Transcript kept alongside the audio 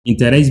In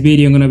today's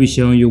video, I'm going to be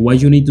showing you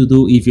what you need to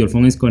do if your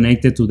phone is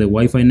connected to the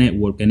Wi-Fi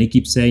network and it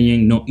keeps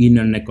saying no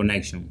internet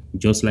connection,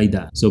 just like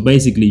that. So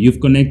basically, you've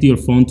connected your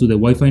phone to the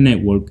Wi-Fi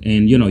network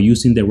and,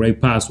 using the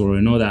right password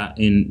and all that,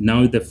 and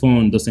now the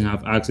phone doesn't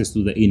have access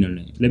to the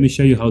internet. Let me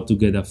show you how to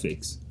get that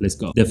fixed. Let's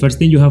go. The first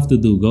thing you have to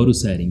do, go to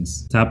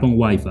settings, tap on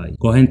Wi-Fi.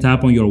 Go ahead and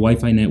tap on your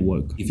Wi-Fi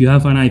network. If you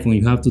have an iPhone,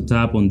 you have to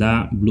tap on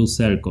that blue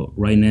circle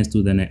right next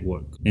to the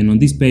network. And on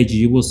this page,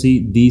 you will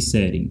see this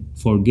setting,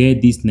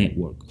 forget this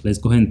network. Let's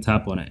go ahead and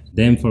tap on it,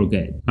 then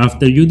forget.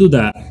 After you do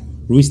that,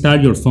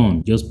 restart your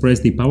phone. Just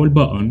press the power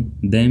button,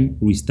 then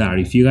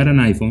restart. If you got an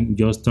iPhone,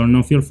 just turn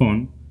off your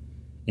phone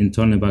and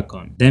turn it back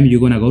on. Then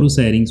you're gonna go to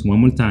settings one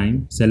more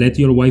time, select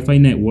your Wi-Fi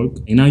network,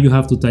 and now you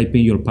have to type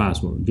in your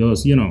password.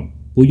 Just,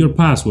 put your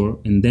password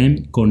and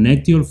then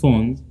connect your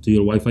phone to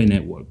your Wi-Fi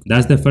network.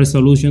 That's the first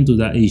solution to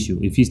that issue.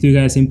 If you still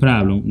got the same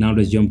problem, now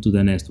let's jump to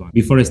the next one.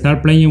 Before I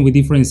start playing with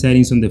different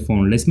settings on the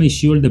phone, let's make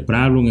sure the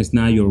problem is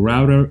not your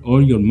router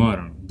or your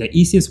modem. The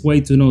easiest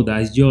way to know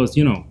that is just,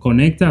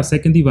 connect a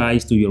second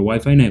device to your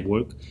Wi-Fi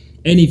network,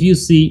 and if you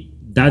see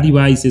that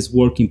device is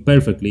working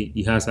perfectly,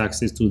 it has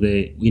access to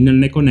the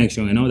internet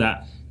connection and all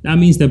that, that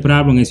means the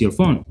problem is your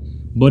phone.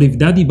 But if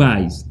that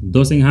device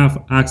doesn't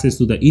have access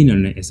to the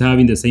internet, it's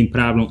having the same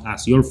problem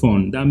as your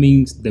phone, that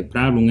means the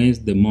problem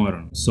is the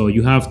modem. So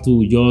you have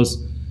to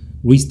just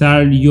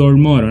restart your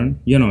modem,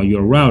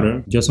 your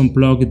router. Just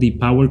unplug the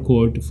power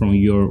cord from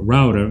your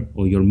router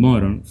or your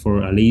modem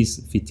for at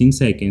least 15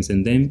 seconds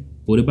and then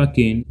put it back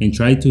in and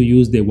try to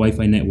use the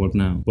Wi-Fi network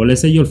now. But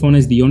let's say your phone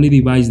is the only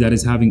device that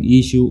is having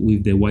issue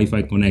with the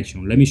Wi-Fi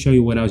connection. Let me show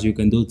you what else you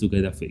can do to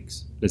get a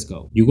fix. Let's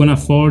go. You're gonna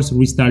force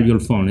restart your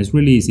phone. It's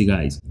really easy,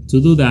 guys.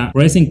 To do that,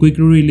 press and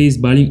quickly release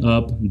volume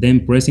up,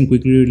 then press and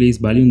quickly release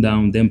volume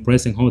down, then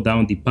press and hold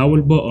down the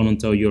power button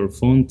until your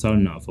phone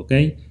turns off,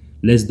 okay?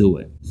 Let's do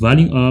it.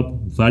 Volume up,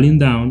 volume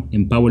down,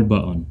 and power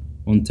button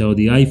until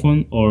the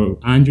iPhone or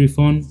Android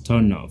phone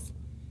turn off.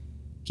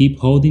 Keep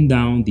holding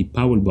down the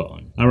power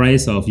button. Alright,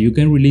 it's off. You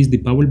can release the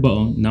power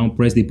button. Now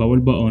press the power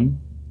button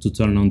to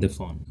turn on the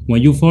phone.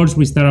 When you force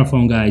restart a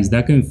phone, guys,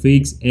 that can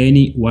fix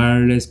any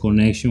wireless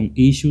connection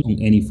issue on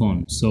any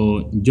phone.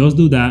 So just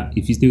do that.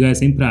 If you still got the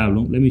same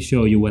problem, let me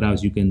show you what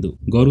else you can do.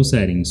 Go to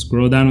settings,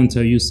 scroll down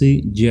until you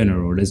see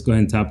general. Let's go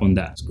ahead and tap on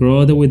that.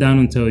 Scroll all the way down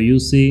until you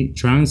see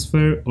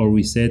transfer or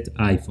reset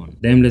iPhone.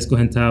 Then let's go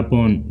ahead and tap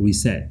on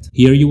reset.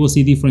 Here you will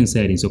see different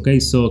settings, okay?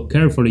 So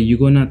carefully, you're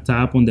gonna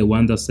tap on the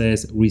one that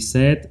says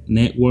reset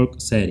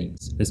network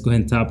settings. Let's go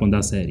ahead and tap on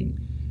that setting.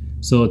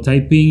 So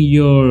type in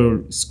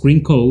your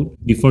screen code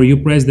before you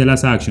press the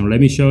last action.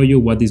 Let me show you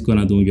what it's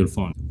gonna do on your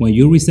phone. When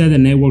you reset the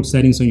network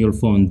settings on your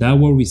phone, that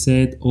will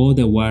reset all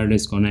the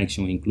wireless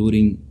connection,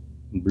 including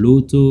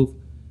Bluetooth,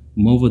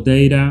 mobile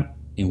data,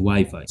 and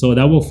Wi-Fi. So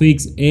that will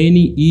fix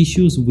any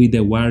issues with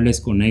the wireless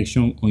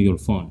connection on your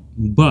phone.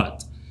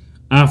 But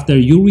after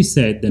you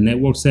reset the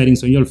network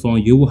settings on your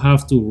phone, you will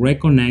have to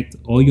reconnect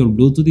all your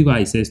Bluetooth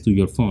devices to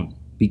your phone,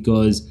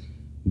 because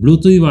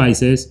Bluetooth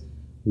devices,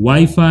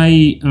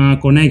 Wi-Fi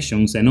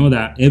connections and all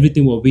that,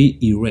 everything will be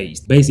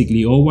erased.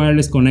 Basically, all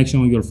wireless connection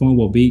on your phone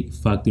will be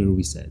factory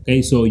reset.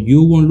 Okay, so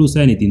you won't lose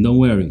anything, don't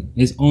worry.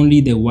 It's only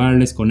the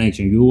wireless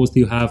connection. You will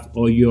still have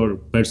all your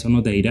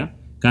personal data,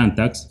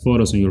 contacts,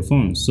 photos on your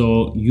phone.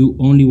 So you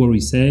only will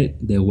reset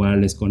the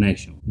wireless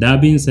connection.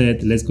 That being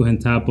said, let's go ahead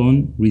and tap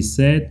on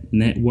reset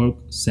network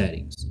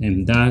settings.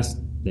 And that's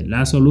the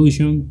last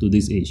solution to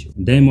this issue.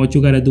 Then what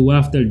you gotta do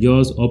after,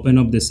 just open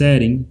up the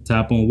setting,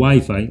 tap on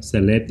Wi-Fi,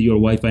 select your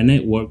Wi-Fi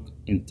network,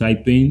 and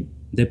type in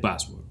the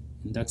password.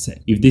 And that's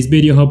it. If this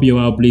video helped you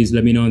out, please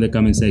let me know in the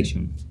comment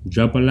section.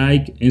 Drop a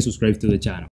like and subscribe to the channel.